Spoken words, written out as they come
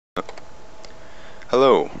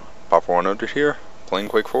Hello, Papa100 here, playing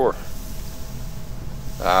Quake 4.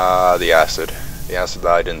 The acid. The acid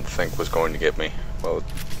that I didn't think was going to get me. Well,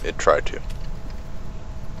 it tried to.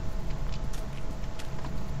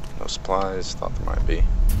 No supplies, thought there might be.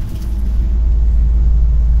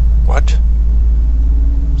 What?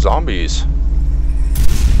 Zombies.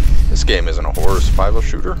 This game isn't a horror survival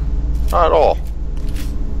shooter. Not at all.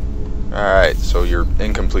 Alright, so you're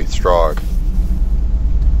incomplete Strog.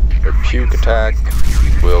 Their puke attack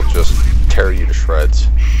will just tear you to shreds.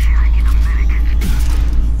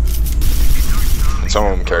 And some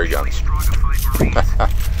of them carry guns.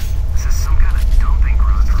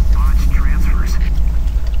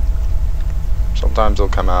 Sometimes they'll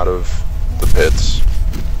come out of the pits,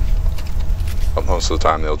 but most of the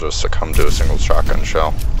time they'll just succumb to a single shotgun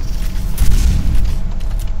shell.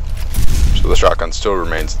 So the shotgun still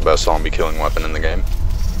remains the best zombie killing weapon in the game,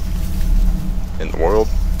 in the world,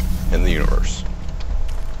 in the universe.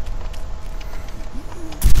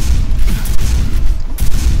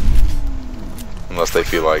 Unless they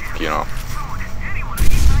feel like, you know.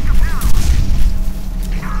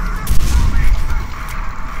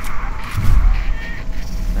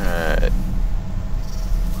 Alright.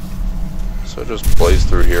 So just blaze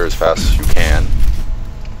through here as fast as you can.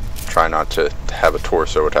 Try not to have a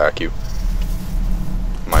torso attack you.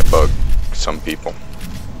 Might bug some people.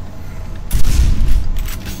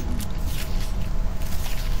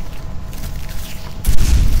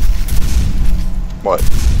 What?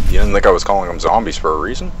 You didn't think I was calling them zombies for a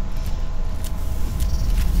reason?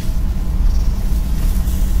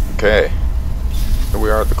 Okay. Here we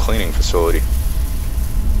are at the cleaning facility.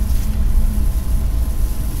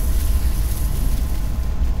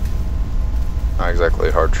 Not exactly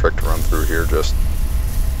a hard trick to run through here, just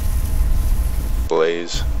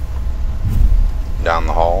blaze down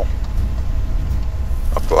the hall,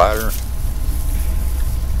 up the ladder.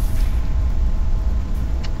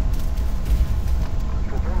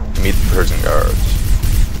 Meet the prison guards.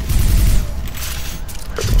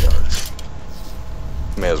 Prison guards.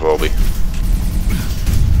 May as well be.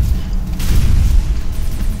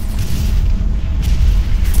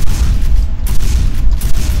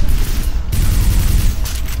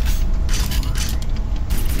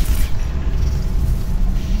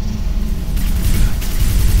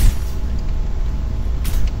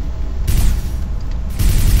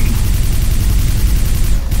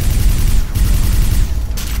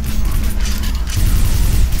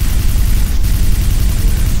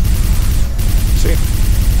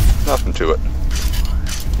 Nothing to it.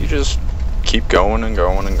 You just keep going and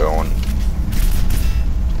going and going.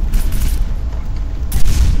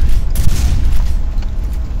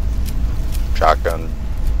 Shotgun,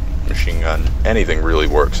 machine gun, anything really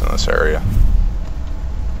works in this area.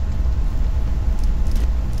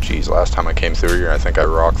 Geez, last time I came through here, I think I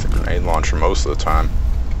rocked the grenade launcher most of the time.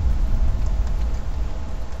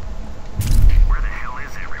 Where the hell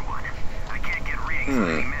is everyone? I can't get readings from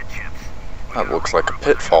any med chips. That looks like a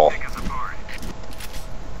pitfall.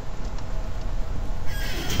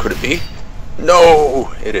 Could it be?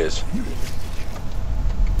 No, it is.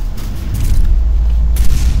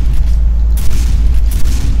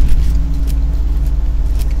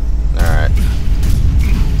 Alright.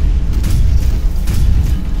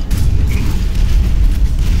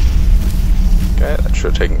 Okay, that should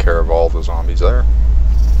have taken care of all the zombies there.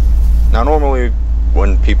 Now normally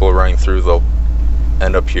when people are running through, they'll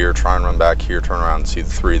end up here, try and run back here, turn around and see the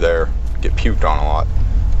three there, get puked on a lot.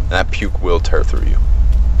 And that puke will tear through you.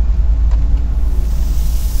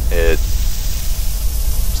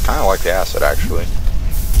 It's kind of like the acid, actually.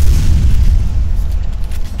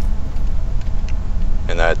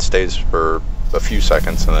 And that it stays for a few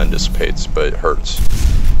seconds and then dissipates, but it hurts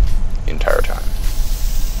the entire time.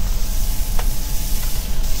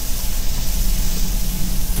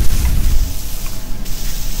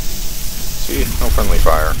 See, no friendly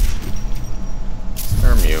fire.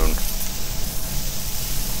 They're immune.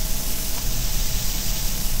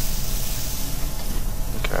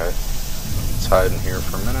 Okay, let's hide in here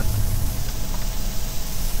for a minute.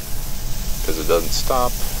 Because it doesn't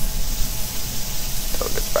stop until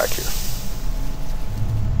it gets back here.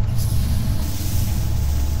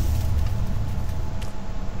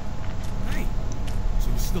 Hey, so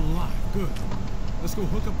you're still alive. Good. Let's go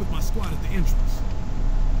hook up with my squad at the entrance.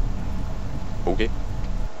 Okay,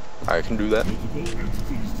 I can do that.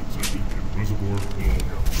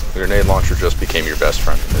 The grenade launcher just became your best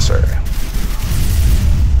friend in this area.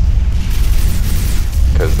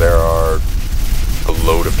 Because there are a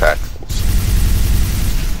load of tacticals.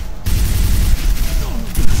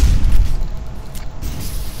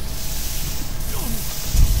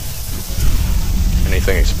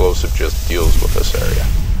 anything explosive just deals with this area.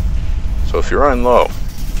 So if you're running low,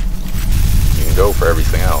 you can go for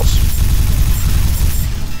everything else.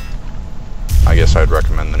 I guess I'd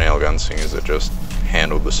recommend the nail gun, seeing as it just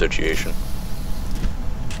handled the situation.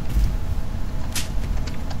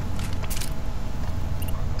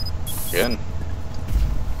 Again,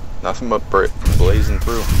 nothing but blazing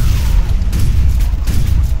through.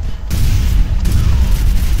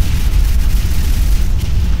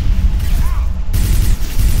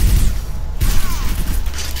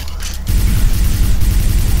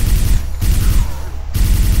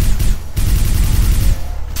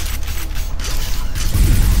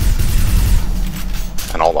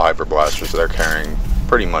 And all the hyper blasters they're carrying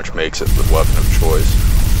pretty much makes it the weapon of choice.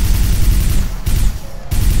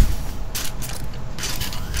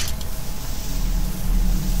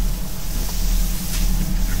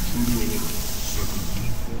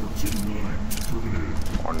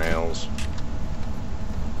 More nails.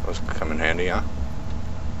 Those come in handy, huh?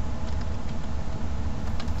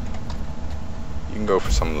 You can go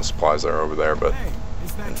for some of the supplies that are over there, but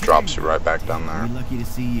it drops you right back down there. We're lucky to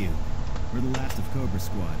see you. We're the last of Cobra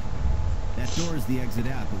Squad. That door is the exit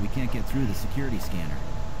out, but we can't get through the security scanner.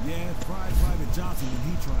 Yeah, fried Private Johnson when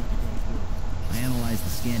he tried to go through. I analyzed the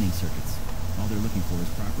scanning circuits. All they're looking for is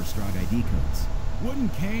proper Strog ID codes.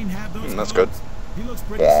 Wouldn't Kane have those That's codes? good. He looks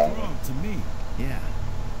pretty strong to me. Yeah.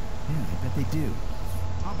 Yeah, I bet they do.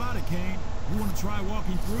 How about it, Kane? You want to try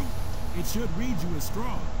walking through? It should read you as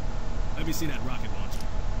strong. Let me see that rocket launcher.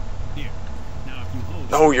 Here. Now if you hold...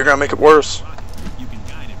 No, you're gonna make it worse. You can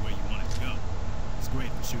guide it where you want it to go. It's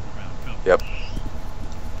great for shooting around cover. Yep.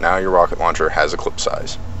 Now your rocket launcher has a clip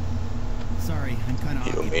size. Sorry, I'm kind of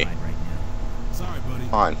You and occupied me. right now. Sorry, buddy.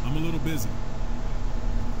 Fine. I'm a little busy.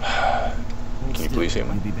 Hold Can you still. please hear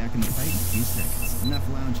me? You'll be back in the fight in a few seconds. Enough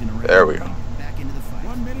lounging around. There we go. Back into the fight.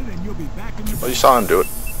 1 minute and you'll be back in the Well, you saw him do it.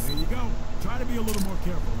 There you go. Try to be a little more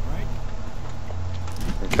careful, alright?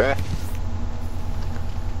 Okay.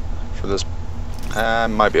 For this, I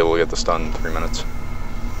might be able to get this done in 3 minutes.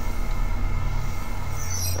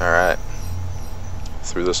 Alright.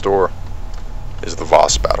 Through this door is the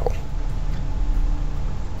Voss battle.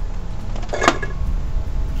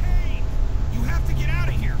 Kane, you have to get out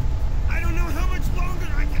of here. I don't know how much longer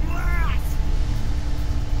I can last.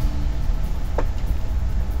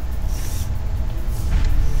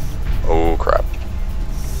 Oh crap.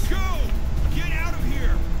 Go! Get out of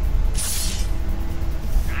here!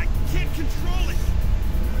 I can't control it!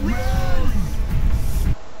 Run!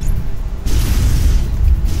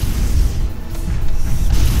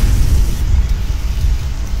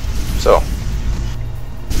 So,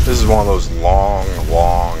 this is one of those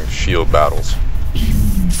long shield battles.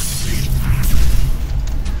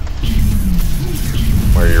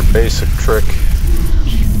 Where your basic trick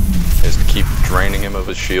is to keep draining him of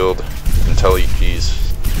his shield until he's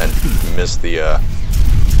and miss the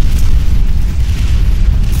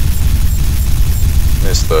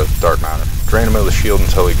dark matter. Drain him of the shield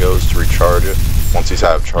until he goes to recharge it. Once he's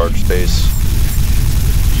out of charge space,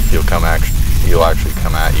 he'll actually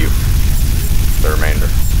come at you. The remainder.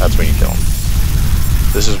 That's when you kill him.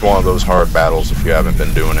 This is one of those hard battles if you haven't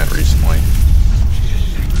been doing it recently,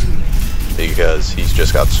 because he's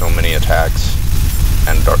just got so many attacks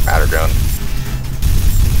and dark matter gun.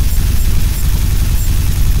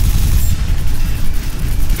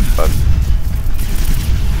 But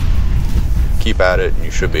keep at it and you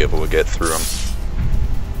should be able to get through him.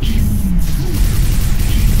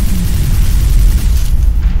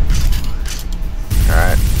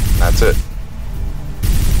 Alright, that's it.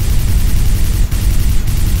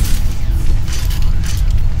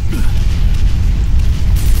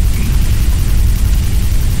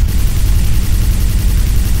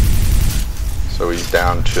 So he's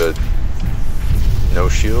down to no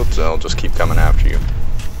shields and he'll just keep coming after you.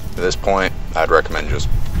 At this point, I'd recommend just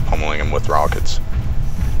pummeling him with rockets,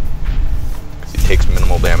 because he takes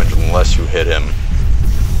minimal damage unless you hit him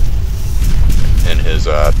in his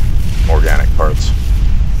organic parts.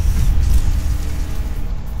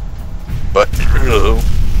 But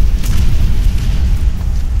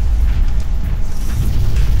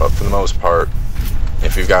for the most part,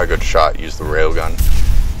 if you've got a good shot, use the railgun,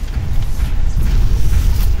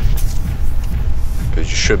 because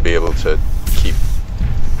you should be able to keep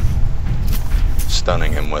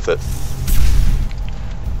stunning him with it.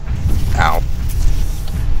 Ow.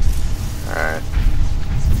 Alright.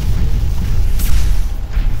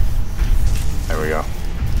 There we go.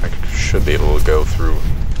 I should be able to go through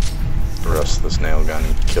the rest of this nail gun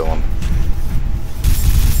and kill him.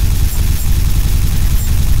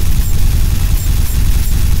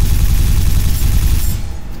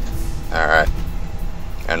 Alright.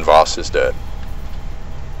 boss is dead.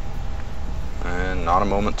 And not a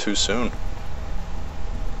moment too soon.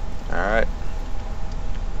 Alright.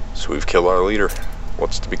 So we've killed our leader.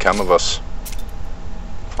 What's to become of us?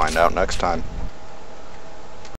 Find out next time.